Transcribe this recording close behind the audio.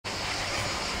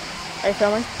Are you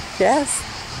filming? Yes.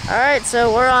 Alright,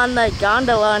 so we're on the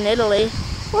gondola in Italy.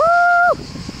 Woo!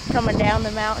 Coming down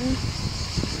the mountain.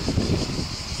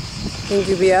 In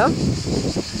Gubbio.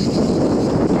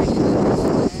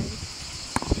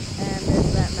 And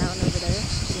there's that mountain over there.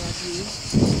 Yeah, view.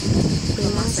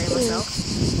 I'm not saying myself.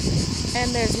 And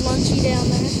there's Lunchy down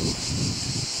there.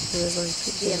 There's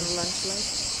Lunchy. The end of lunch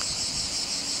light.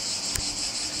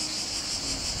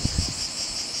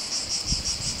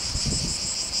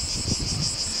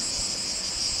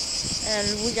 And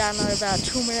we got another about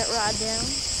 2-minute ride down,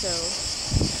 so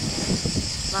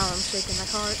now I'm shaking my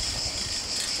heart.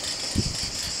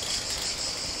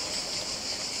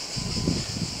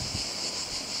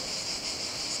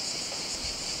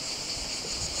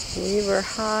 We were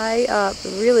high up,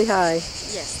 really high.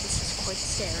 Yes, this is quite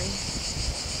scary.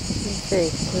 What do you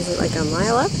think? Was it like a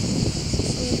mile up?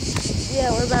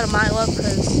 Yeah, we're about a mile up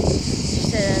because she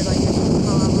said like a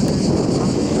kilometer.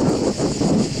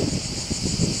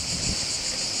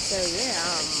 So yeah,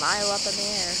 a mile up in the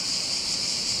air.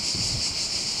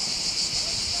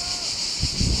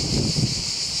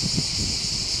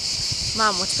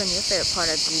 Mom, what's been your favorite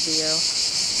part of Gubbio?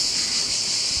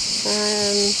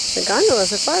 The gondola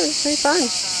so far was pretty fun.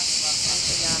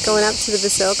 Going up to the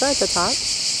Basilica at the top.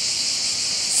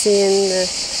 Seeing the...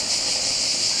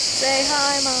 Say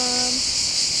hi, Mom.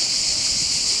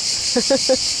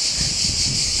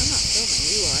 I'm not filming,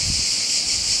 you are.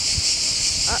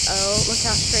 Uh-oh, look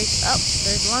how straight up.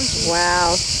 There's Lunchy.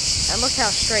 Wow. And look how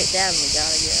straight down we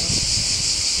gotta go.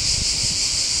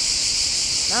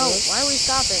 No, why are we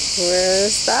stopping? We're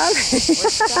stopping.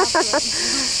 We're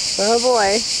stopping. Oh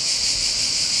boy.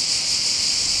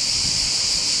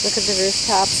 Look at the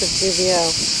rooftops of Gubbio.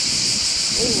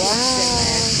 We walked in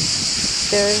there.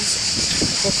 There's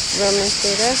the Roman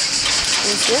theater.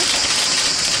 You see it?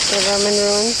 The Roman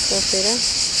ruins of theater.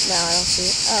 No, I don't see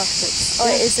it. Oh,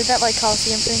 wait, is it that like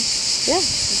Coliseum thing? Yeah,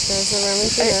 there's a Roman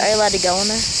theater. Are you allowed to go in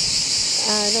there?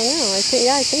 I don't know. I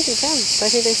think you can. But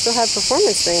I think they still have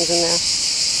performance things in there.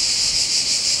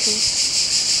 Cool.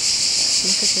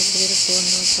 Look at the beautiful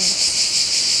hilltops.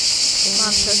 Mom,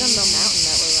 show them the mountain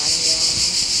that we're riding down.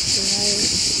 Right.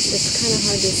 It's kind of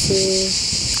hard to see.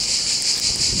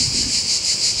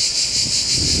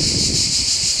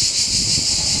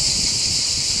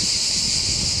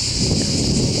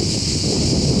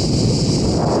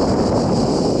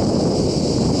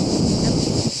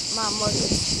 Mom, look,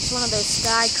 it's one of those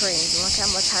sky cranes, and look how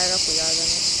much higher up we are than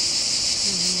it.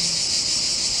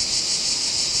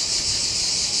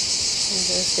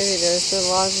 There's the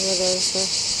lodge, there's the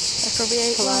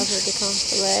Palazzo di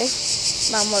Consolet.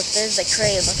 Mom, look, there's the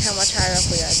crane, look how much higher up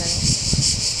we are than it.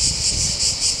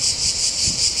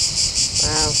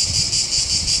 Wow.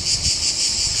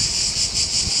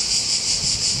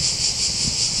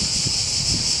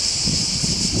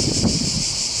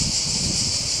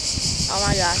 Oh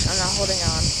my gosh, I'm not holding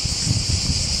on.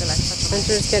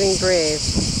 Hunter's getting brave.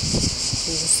 It's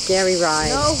a scary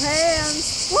ride. No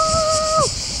hands! Woo!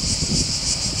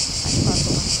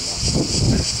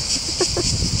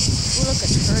 Ooh, look, a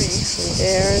tree. And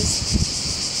there's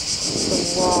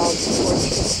the wall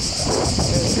portrait.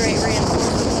 There's a great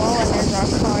reinforcement wall, and there's our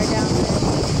car down there.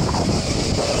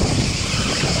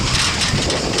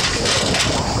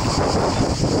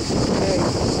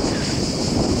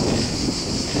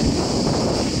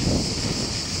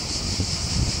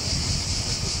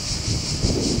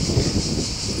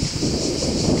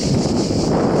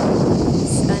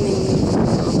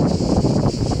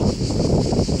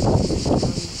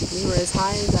 As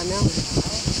high as that mountain.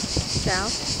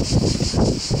 South.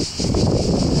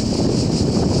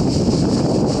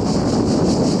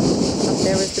 Up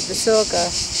there was the Basilica of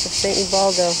Saint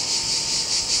Ubaldo,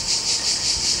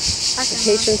 the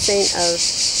patron saint of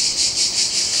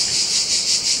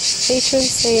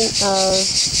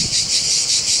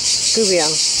Gubbio.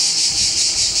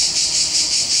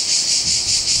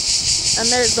 And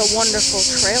there's the wonderful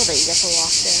trail that you get to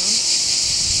walk down.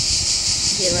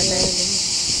 See it right there?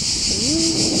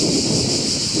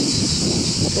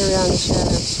 There we are in the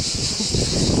shadow.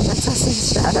 That's us in the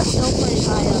shadow. Still pretty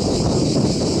high up.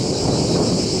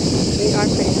 We are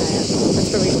pretty high up. That's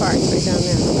where we parked, right down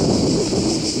there.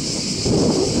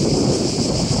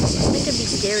 I think it'd be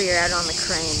scarier out on the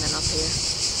crane than up here.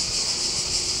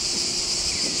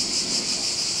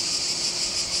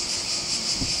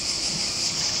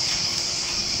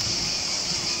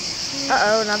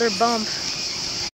 Uh-oh, another bump.